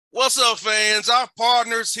What's up, fans? Our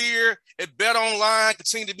partners here at Bet Online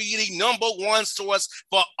continue to be the #1 source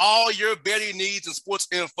for all your betting needs and sports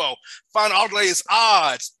info. Find all the latest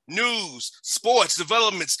odds, news, sports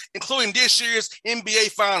developments, including this year's NBA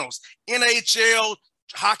Finals, NHL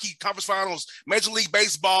hockey conference finals, Major League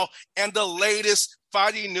Baseball, and the latest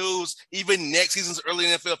fighting news, even next season's early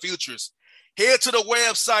NFL futures. Head to the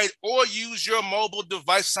website or use your mobile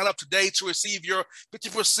device to sign up today to receive your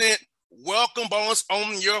 50% welcome bonus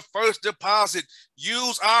on your first deposit.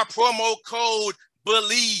 Use our promo code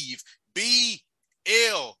BELIEVE, BLEAV,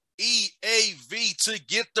 to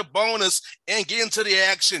get the bonus and get into the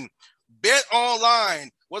action. Bet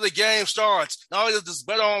Online, where the game starts. Not only does this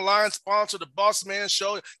Bet Online sponsor the Bossman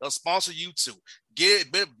Show, they'll sponsor you too.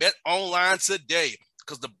 Get it, Bet Online today,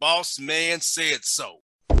 because the boss man said so.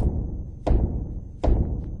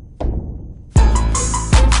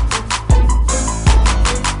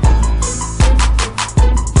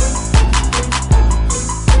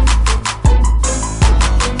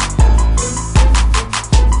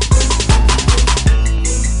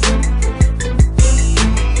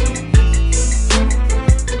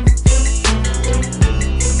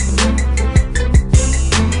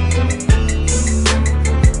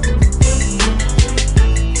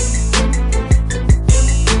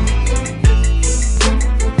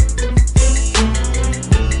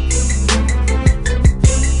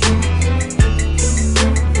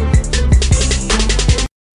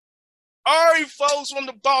 Folks, on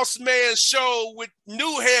the Boss Man Show with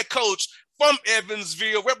new head coach from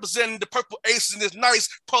Evansville, representing the Purple Aces in this nice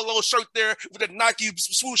polo shirt there with a Nike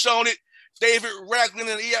swoosh on it. David Ragland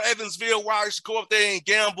in Evansville, where I used to go up there and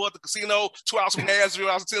gamble at the casino 2 hours from Nashville.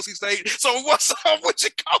 I was in Tennessee State. So what's up with you,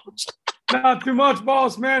 coach? Not too much,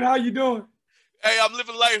 boss man. How you doing? Hey, I'm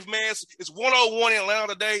living life, man. It's 101 in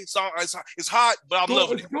Atlanta today, so it's hot, but I'm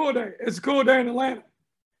loving it. It's a cool day. It's a cool day in Atlanta.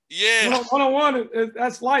 Yeah. 101,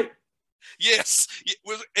 that's light. Yes.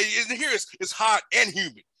 And here it's hot and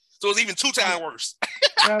humid. So it's even 2 times worse.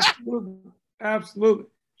 Absolutely.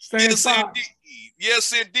 Stay inside.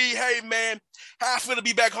 Yes, indeed. Hey, man. How I feel to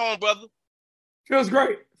be back home, brother? Feels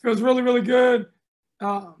great. Feels really, really good.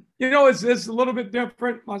 It's a little bit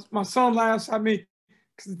different. My son laughs at me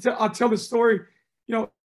because I tell the story.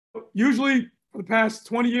 Usually for the past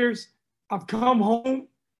 20 years, I've come home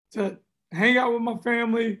to hang out with my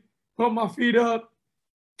family, put my feet up,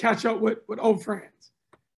 catch up with old friends.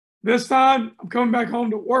 This time, I'm coming back home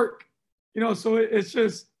to work. So it's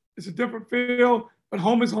a different feel, but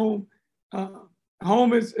home is home.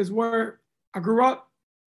 Home is where I grew up.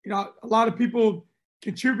 A lot of people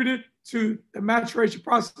contributed to the maturation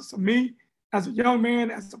process of me as a young man,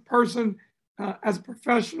 as a person, as a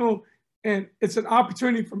professional. And it's an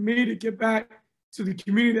opportunity for me to get back to the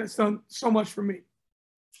community that's done so much for me.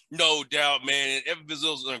 No doubt, man.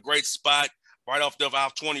 Evansville's in a great spot. Right off the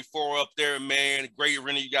I-24 up there, man. Great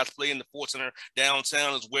arena. You guys play in the Ford Center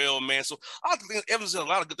downtown as well, man. So I think Evansville, a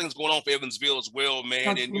lot of good things going on for Evansville as well, man.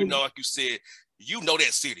 Absolutely. And like you said,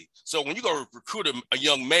 that city. So when you go recruit a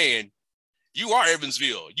young man, you are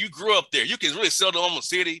Evansville. You grew up there. You can really sell them on the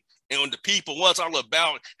city and the people. Once all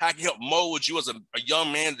about how I can help mold you as a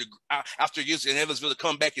young man after years in Evansville to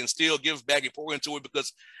come back and still give back and pour into it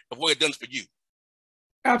because of what it does for you.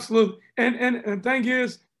 Absolutely. And the thing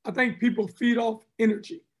is, I think people feed off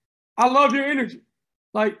energy. I love your energy.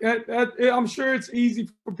 I'm sure it's easy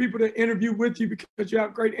for people to interview with you because you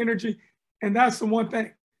have great energy. And that's the one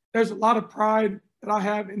thing. There's a lot of pride that I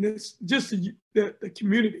have in this, just the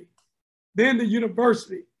community, then the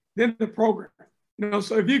university, then the program.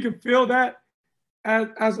 So if you can feel that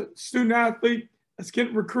as a student athlete that's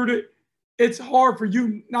getting recruited, it's hard for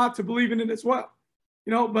you not to believe in it as well.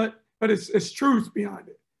 But it's truth behind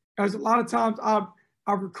it. There's a lot of times I've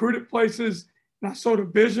recruited places and I saw the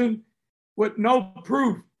vision with no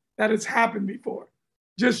proof that it's happened before.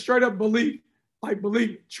 Just straight up believe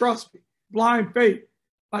me, trust me, blind faith.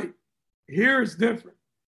 Here is different.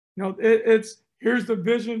 Here's the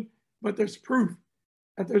vision, but there's proof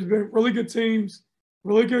that there's been really good teams,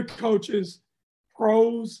 really good coaches,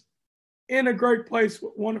 pros, in a great place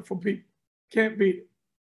with wonderful people. Can't beat it.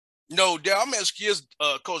 No doubt. I'm asking you,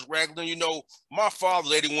 Coach Ragland, my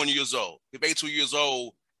father's 81 years old. He's 82 years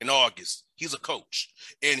old in August. He's a coach.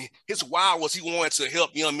 And his why was he wanted to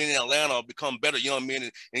help young men in Atlanta become better young men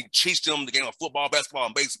and teach them the game of football, basketball,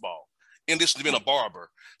 and baseball, in addition to being a barber.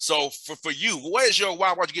 So for you, what is your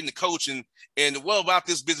why? Why'd you get into coaching? And what about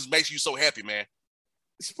this business makes you so happy, man?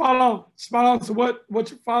 Spot on. So what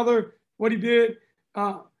your father, what he did,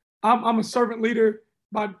 I'm a servant leader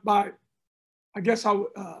by I guess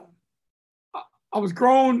I was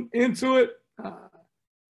grown into it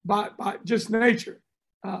by just nature.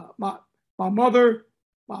 my mother,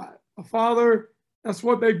 my father, that's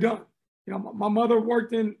what they've done. You know, my mother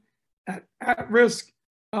worked in at-risk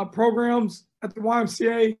programs at the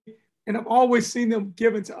YMCA, and I've always seen them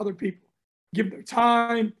giving to other people, give their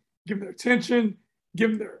time, give their attention,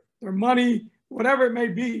 give their money, whatever it may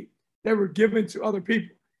be, they were given to other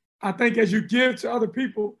people. I think as you give to other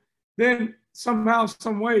people, then somehow,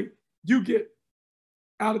 some way, you get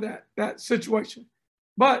out of that situation.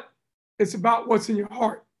 But it's about what's in your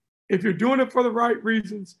heart. If you're doing it for the right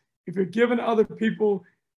reasons, if you're giving to other people,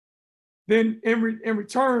 then in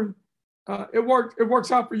return, it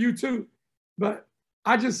works out for you too. But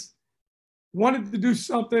I just wanted to do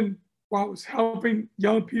something while I was helping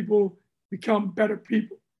young people become better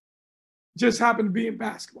people. Just happened to be in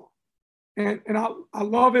basketball. And I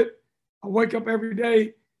love it. I wake up every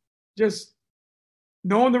day just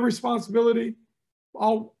knowing the responsibility,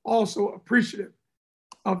 also appreciative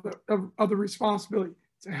of the responsibility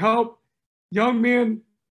to help young men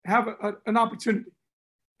have an opportunity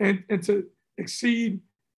and to exceed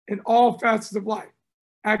in all facets of life,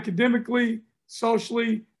 academically,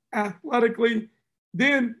 socially, athletically.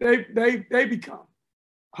 Then they become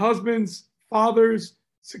husbands, fathers,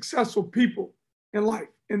 successful people in life.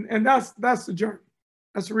 And that's the journey.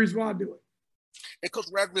 That's the reason why I do it. And Coach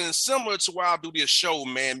Ragland is similar to why I do this show,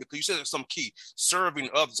 man, because you said there's some key, serving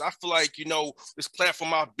others. I feel like, you know, this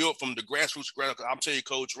platform I built from the grassroots ground. I'm telling you,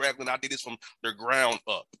 Coach Ragland, I did this from the ground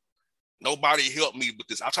up. Nobody helped me with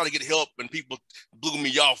this. I tried to get help and people blew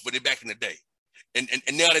me off with it back in the day. And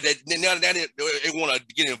now that they want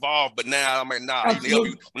to get involved, but now I'm like, nah, I didn't help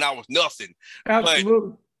you when I was nothing.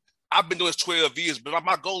 Absolutely. But I've been doing this 12 years, but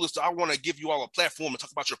my goal is I want to give you all a platform to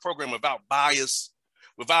talk about your program without bias,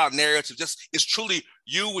 without narrative. Just it's truly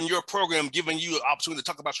you and your program giving you an opportunity to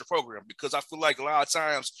talk about your program, because I feel like a lot of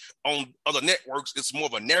times on other networks, it's more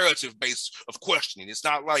of a narrative base of questioning. It's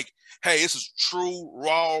not like, hey, this is true,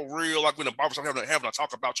 raw, real, like when the barbershop having a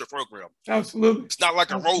talk about your program. Absolutely. It's not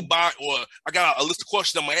like a robot or I got a list of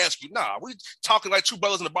questions I'm going to ask you. Nah, we talking like two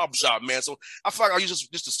brothers in the barbershop, man. So I feel like I use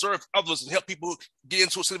this to serve others and help people get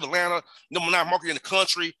into a city of Atlanta, #9 market in the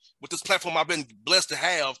country, with this platform I've been blessed to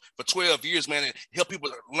have for 12 years, man, and help people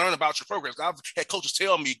learn about your programs. I've had coaches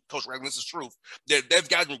tell me, Coach Ragland, this is truth, that they've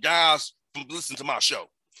gotten guys from listening to my show.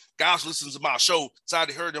 Guys listening to my show,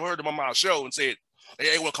 decided they heard them on my show and said,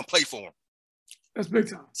 hey, they want to come play for them. That's big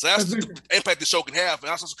time. So that's the impact the show can have. And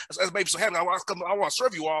that's maybe so having. I want to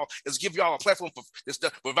serve you all is give you all a platform for this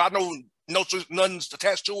stuff. Without nothing's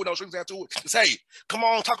attached to it, no strings attached to it. Just hey, come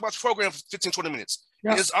on, talk about your program for 15, 20 minutes.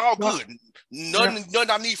 Yeah. It's all good. Nothing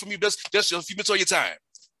I need from you. Just a few minutes of your time.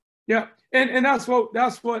 Yeah, and that's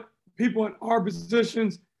what people in our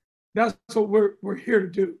positions, that's what we're here to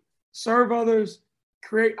do. Serve others,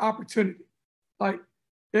 create opportunity. Like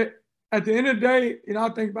at the end of the day, I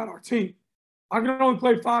think about our team. I can only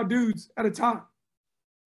play 5 dudes at a time.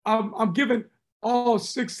 I'm giving all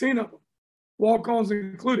 16 of them, walk-ons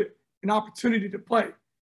included, an opportunity to play.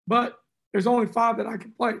 But there's only 5 that I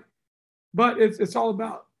can play. But it's all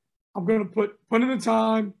about, I'm going to put in the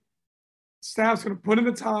time, staff's going to put in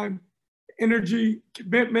the time, energy,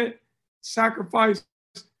 commitment, sacrifice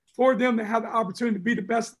for them to have the opportunity to be the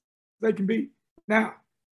best they can be. Now,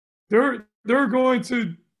 they're going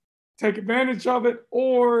to take advantage of it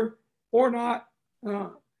or not,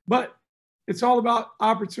 but it's all about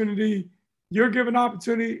opportunity. You're giving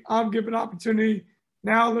opportunity, I'm giving opportunity.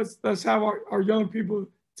 Now let's have our young people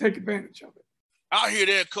take advantage of it. I hear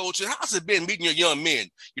that, Coach. How's it been meeting your young men?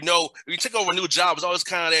 You know, when you take over a new job, it's always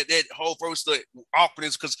kind of that whole first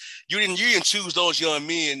awkwardness because you didn't choose those young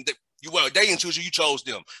men. They didn't choose you. You chose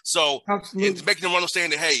them. So it's making them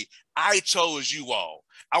understand that, hey, I chose you all.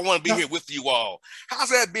 I want to be here with you all. How's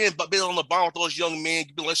that been? But being on the bond with those young men,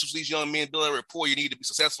 building relationships with these young men, building a rapport you need to be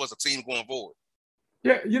successful as a team going forward.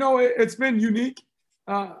 Yeah, it's been unique.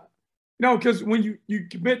 Because when you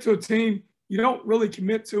commit to a team, you don't really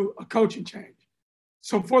commit to a coaching change.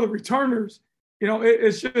 So for the returners,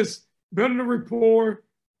 it's just building a rapport.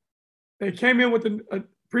 They came in with a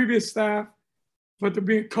previous staff, but they're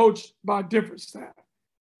being coached by a different staff.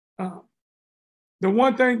 The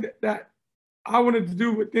one thing that I wanted to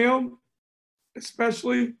do with them,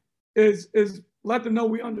 especially, is let them know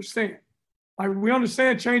we understand. Like, we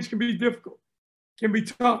understand change can be difficult, can be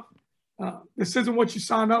tough. This isn't what you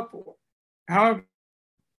signed up for. However,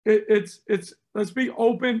 it's let's be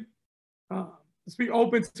open. Let's be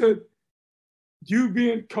open to you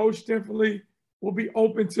being coached differently. We'll be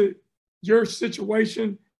open to your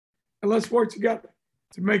situation, and let's work together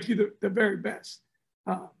to make you the very best.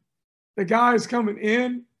 The guys coming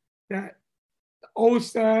in that the old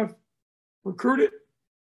staff recruited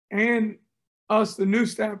and us, the new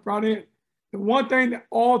staff, brought in, the one thing that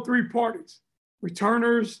all three parties,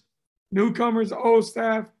 returners, newcomers, the old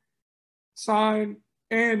staff, sign,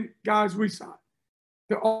 and guys we signed,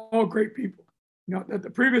 they're all great people. You know, that the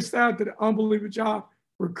previous staff did an unbelievable job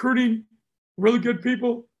recruiting really good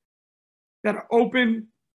people that are open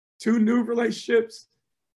to new relationships,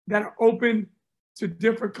 that are open to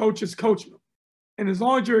different coaches coaching them. And as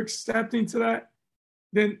long as you're accepting to that,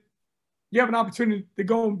 then you have an opportunity to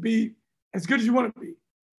go and be as good as you want to be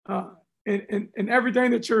in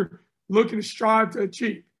everything that you're looking to strive to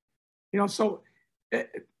achieve. You know, so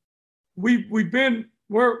we're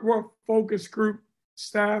a focus group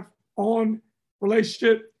staff on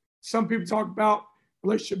relationship. Some people talk about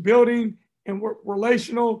relationship building and we're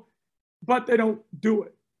relational, but they don't do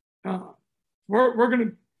it. We're going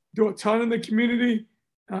to do a ton in the community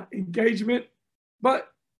engagement, but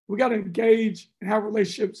we got to engage and have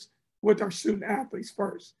relationships with our student athletes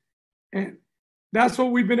first. And that's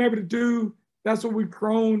what we've been able to do. That's what we've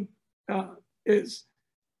grown is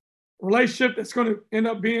a relationship that's going to end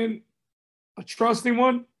up being a trusting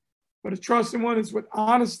one, but a trusting one is with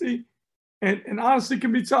honesty, and honesty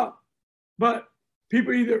can be tough, but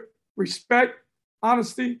people either respect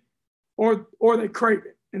honesty or they crave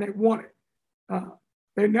it and they want it.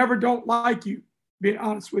 They never don't like you being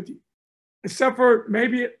honest with you, except for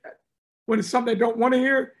maybe when it's something they don't want to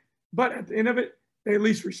hear, but at the end of it, they at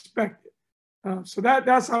least respect it. So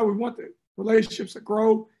that's how we want the relationships to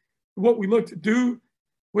grow, what we look to do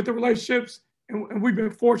with the relationships, and we've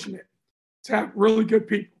been fortunate to have really good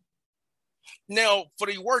people. Now, for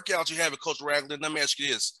the workouts you have with Coach Ragland, let me ask you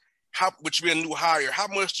this. Which being a new hire, how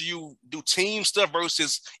much do you do team stuff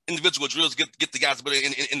versus individual drills, get the guys better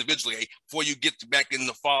individually before you get back in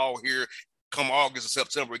the fall here, come August or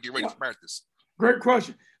September, get ready for practice? Great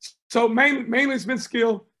question. So mainly it's been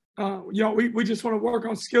skill. We just want to work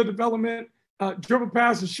on skill development, dribble,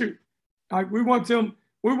 pass, and shoot. We want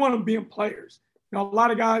them being players. You know, a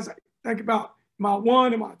lot of guys think about, am I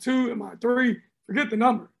 1, am I 2, am I 3? Forget the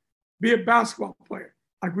number. Be a basketball player.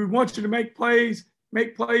 Like, we want you to make plays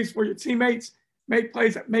for your teammates, make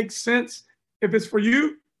plays that make sense. If it's for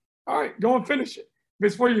you, all right, go and finish it. If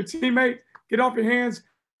it's for your teammate, get off your hands,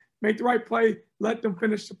 make the right play, let them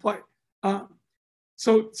finish the play.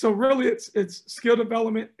 So really it's skill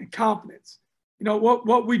development and confidence. You know,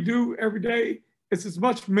 what we do every day is as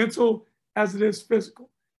much mental as it is physical.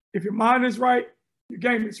 If your mind is right, your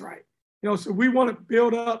game is right. You know, so we want to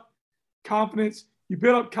build up confidence. You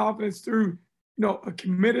build up confidence through, you know, a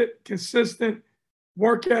committed, consistent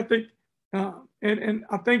work ethic. And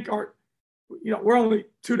I think we're only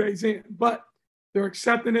 2 days in, but they're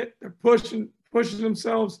accepting it. They're pushing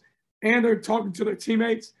themselves, and they're talking to their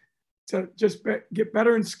teammates to just get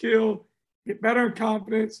better in skill, get better in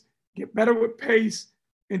confidence, get better with pace,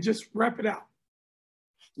 and just rep it out.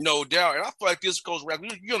 No doubt. And I feel like this, Coach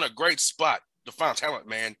Ragland, you're in a great spot to find talent,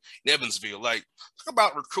 man, in Evansville. Like, talk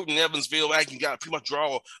about recruiting in Evansville. Like, you got to pretty much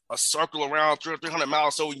draw a circle around 300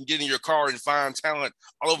 miles so you can get in your car and find talent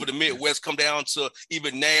all over the Midwest, come down to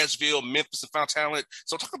even Nashville, Memphis, and find talent.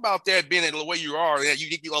 So talk about that being in the way you are, and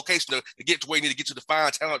you need your location to get to where you need to get to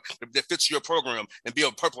find talent that fits your program and be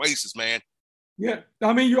a Purple Aces, man. Yeah.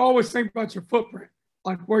 I mean, you always think about your footprint,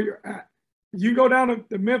 like where you're at. You go down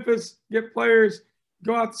to Memphis, get players,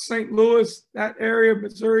 go out to St. Louis, that area,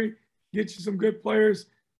 Missouri, get you some good players.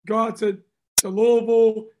 Go out to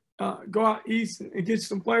Louisville, go out east and get you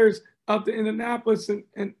some players up to Indianapolis.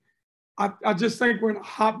 And I just think we're in a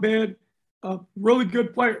hotbed of really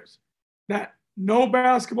good players that know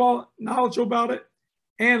basketball, knowledgeable about it,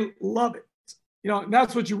 and love it. You know, and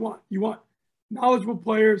that's what you want. You want knowledgeable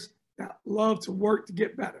players that love to work to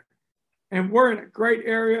get better. And we're in a great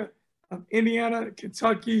area of Indiana,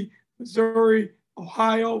 Kentucky, Missouri,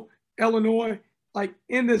 Ohio, Illinois, like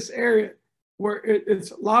in this area where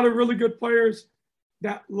it's a lot of really good players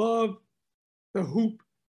that love the hoop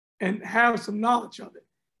and have some knowledge of it.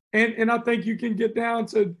 And I think you can get down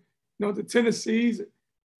to, you know, the Tennessees,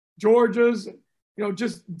 Georgias, and, you know,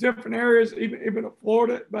 just different areas, even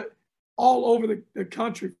Florida, but all over the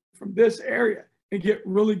country from this area, and get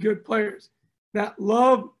really good players that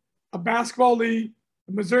love a basketball league.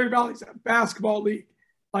 The Missouri Valley is a basketball league.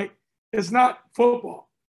 Like, it's not football.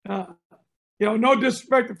 You know, no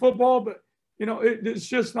disrespect to football, but, you know, it's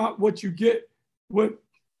just not what you get with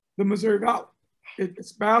the Missouri Valley.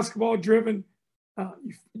 It's basketball driven.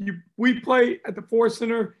 We play at the Ford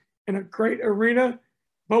Center in a great arena,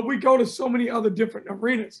 but we go to so many other different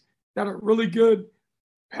arenas that are really good,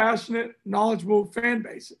 passionate, knowledgeable fan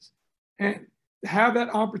bases. And to have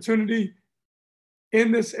that opportunity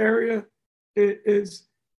in this area is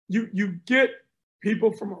you get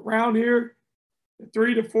people from around here the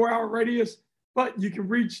 3 to 4 hour radius, but you can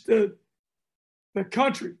reach the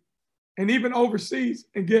country and even overseas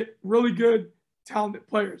and get really good, talented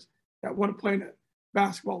players that want to play in a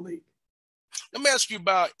basketball league. Let me ask you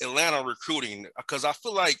about Atlanta recruiting, because I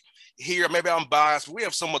feel like here, maybe I'm biased, but we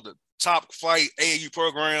have some of the top flight AAU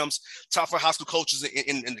programs, top flight high school coaches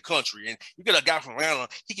in the country. And you get a guy from Atlanta,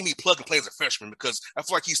 he can be plug and play as a freshman because I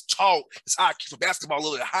feel like he's taught his IQ for basketball a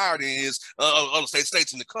little bit higher than his other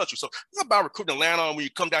states in the country. So it's about recruiting Atlanta when you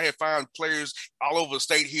come down here, find players all over the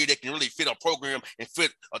state here that can really fit a program and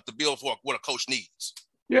fit the bill for what a coach needs.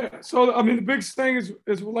 Yeah. So, I mean, the biggest thing is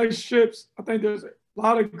relationships. I think there's a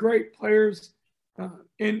lot of great players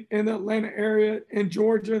in the Atlanta area, in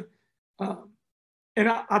Georgia. And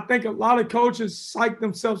I think a lot of coaches psych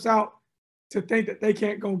themselves out to think that they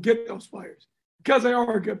can't go get those players because they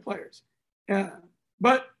are good players.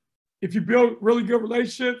 But if you build really good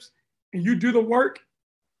relationships and you do the work,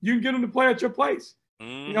 you can get them to play at your place.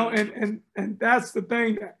 You know, and that's the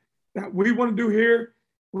thing that we want to do here.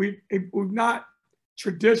 We've not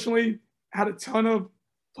traditionally had a ton of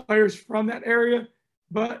players from that area,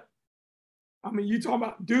 but I mean, you talk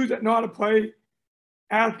about dudes that know how to play,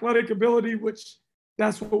 athletic ability, which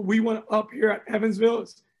that's what we want up here at Evansville,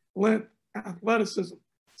 is length, athleticism,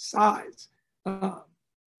 size.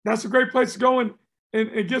 That's a great place to go and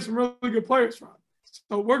get some really good players from.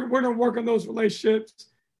 So we're going to work on those relationships,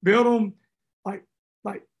 build them,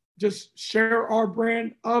 like just share our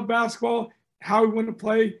brand of basketball, how we want to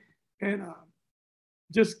play, and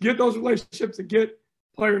just get those relationships and get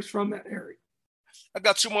players from that area. I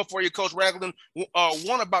got two more for you, Coach Ragland.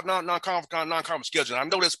 One about non-conference scheduling. I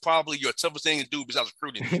know that's probably your toughest thing to do besides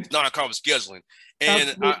recruiting, non-conference scheduling.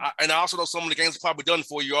 And I also know some of the games are probably done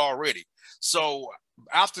for you already. So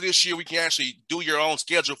after this year, we can actually do your own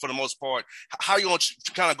schedule for the most part. How you going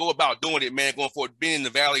to kind of go about doing it, man, going forward, being in the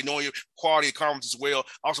Valley, knowing your quality of conference as well.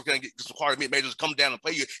 Also kind of get some quality mid-majors to come down and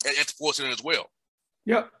play you at the Sports Center as well.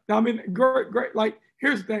 Yeah, I mean, great. Like,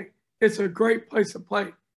 here's the thing. It's a great place to play.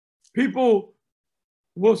 People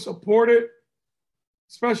will support it,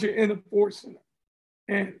 especially in the Sports Center.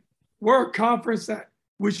 And we're a conference that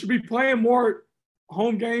we should be playing more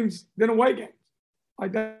home games than away games.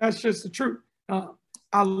 Like, that's just the truth.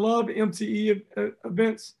 I love MTE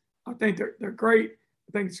events. I think they're great.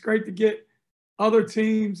 I think it's great to get other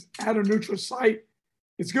teams at a neutral site.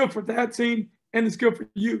 It's good for that team, and it's good for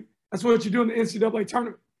you. That's what you do in the NCAA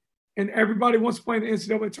tournament. And everybody wants to play in the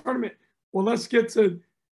NCAA tournament. Well, let's get to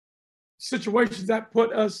situations that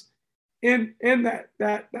put us in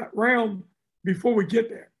that realm before we get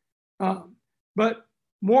there. But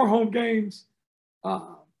more home games.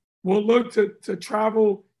 We'll look to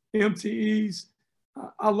travel MTEs.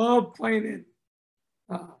 I love playing in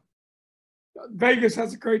Vegas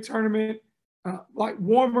has a great tournament. Like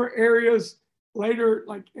warmer areas later,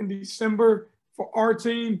 like in December for our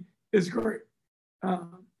team is great.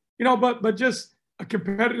 But just a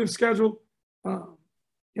competitive schedule.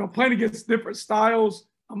 Playing against different styles.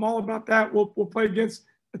 I'm all about that. We'll play against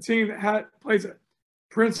a team that plays a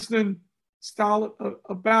Princeton style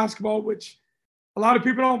of basketball, which a lot of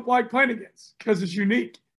people don't like playing against because it's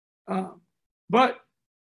unique. But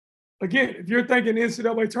again, if you're thinking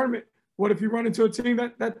NCAA tournament, what if you run into a team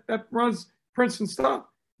that runs Princeton stuff?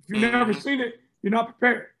 If you've never seen it, you're not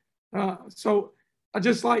prepared. So I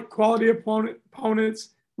just like quality opponents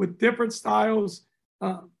with different styles.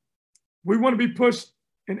 We want to be pushed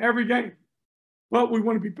in every game, but we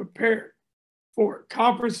want to be prepared for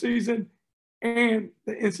conference season and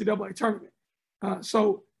the NCAA tournament.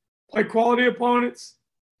 So play quality opponents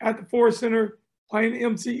at the Forest Center, playing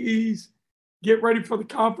MTEs, get ready for the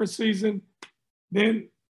conference season, then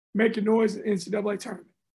make a noise in the NCAA tournament.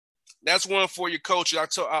 That's one for you, Coach. I'm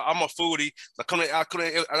a foodie.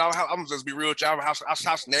 I'm just be real with you. I have a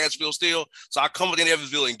house in Nashville still, so I come within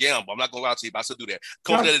Evansville and gamble. I'm not gonna lie to you, but I still do that.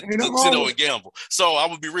 Come to casino and gamble. So I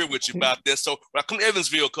would be real with you about this. So when I come to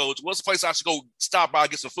Evansville, Coach, what's the place I should go stop by and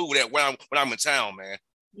get some food at when I'm in town, man?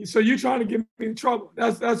 So you trying to get me in trouble?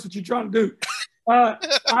 That's what you're trying to do. I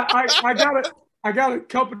got a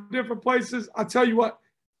couple of different places. I tell you what,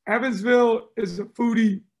 Evansville is a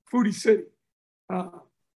foodie city.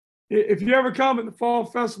 If you ever come in the fall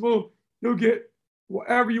festival, you'll get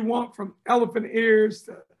whatever you want, from elephant ears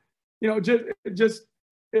to,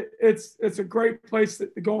 it's a great place to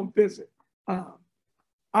go and visit.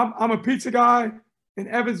 I'm a pizza guy in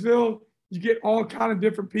Evansville. You get all kind of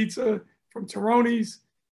different pizza, from Toroni's,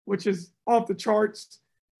 which is off the charts.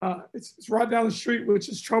 It's right down the street, which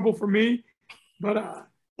is trouble for me. But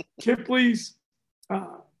Kipley's,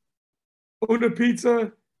 Una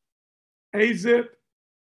Pizza, A-Zip,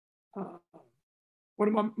 one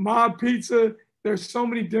of my Mob Pizza, there's so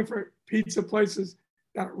many different pizza places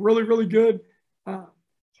that are really, really good. And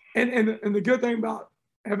the good thing about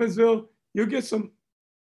Evansville, you'll get some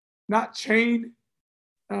not chain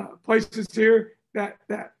places here that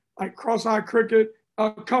like Cross-Eye Cricket,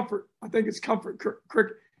 Comfort. I think it's Comfort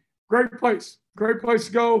Cricket. Great place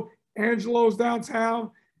to go. Angelo's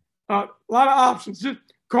downtown. A lot of options. Just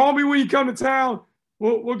call me when you come to town.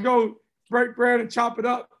 We'll go break bread and chop it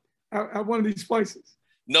up at one of these places.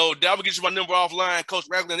 No doubt. We'll get you my number offline, Coach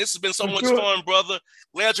Ragland. This has been so much fun, brother.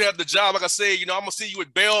 Glad you have the job. Like I said, I'm going to see you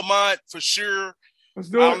at Belmont for sure. Let's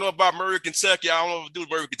do it. I don't know about Murray, Kentucky. I don't know if I do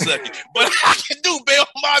Murray, Kentucky. But I can do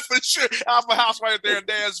Belmont for sure. I have a house right there in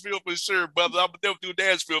Nashville for sure, brother. I'm going to do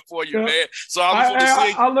Nashville for you, man. So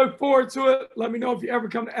I look forward to it. Let me know if you ever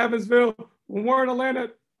come to Evansville. When we're in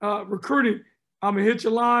Atlanta recruiting, I'm going to hit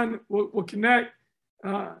your line. We'll connect.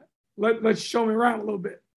 Let's show me around a little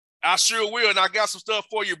bit. I sure will, and I got some stuff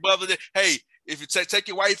for you, brother. Hey, if you take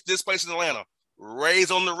your wife to this place in Atlanta,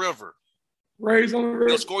 Rays on the River. Rays on the River.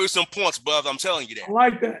 They'll score you some points, brother. I'm telling you that. I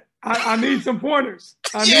like that. I need some pointers.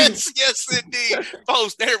 Yes, indeed.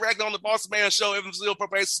 Folks, they're Ragland on the Bossman Show. Evansville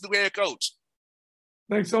Probation's new head coach.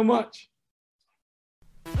 Thanks so much.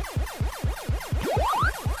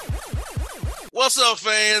 What's up,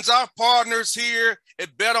 fans? Our partners here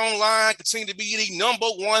at Bet Online continue to be the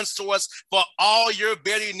 #1 source for all your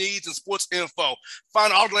betting needs and sports info.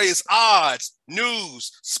 Find all the latest odds, news,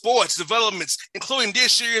 sports developments, including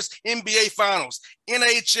this year's NBA Finals,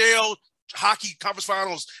 NHL Hockey Conference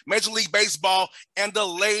Finals, Major League Baseball, and the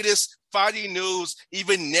latest fighting news,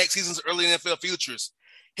 even next season's early NFL futures.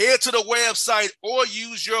 Head to the website or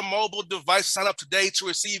use your mobile device to sign up today to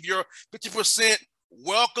receive your 50%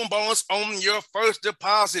 welcome bonus on your first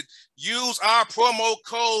deposit. Use our promo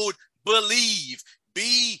code BELIEVE,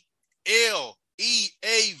 BLEAV,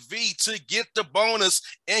 to get the bonus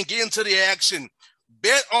and get into the action.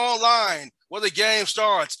 Bet online where the game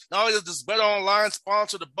starts. Not only does this Bet Online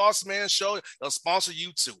sponsor the Bossman Show, they'll sponsor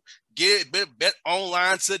you too. Bet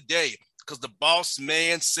online today because the Boss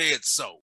Man said so.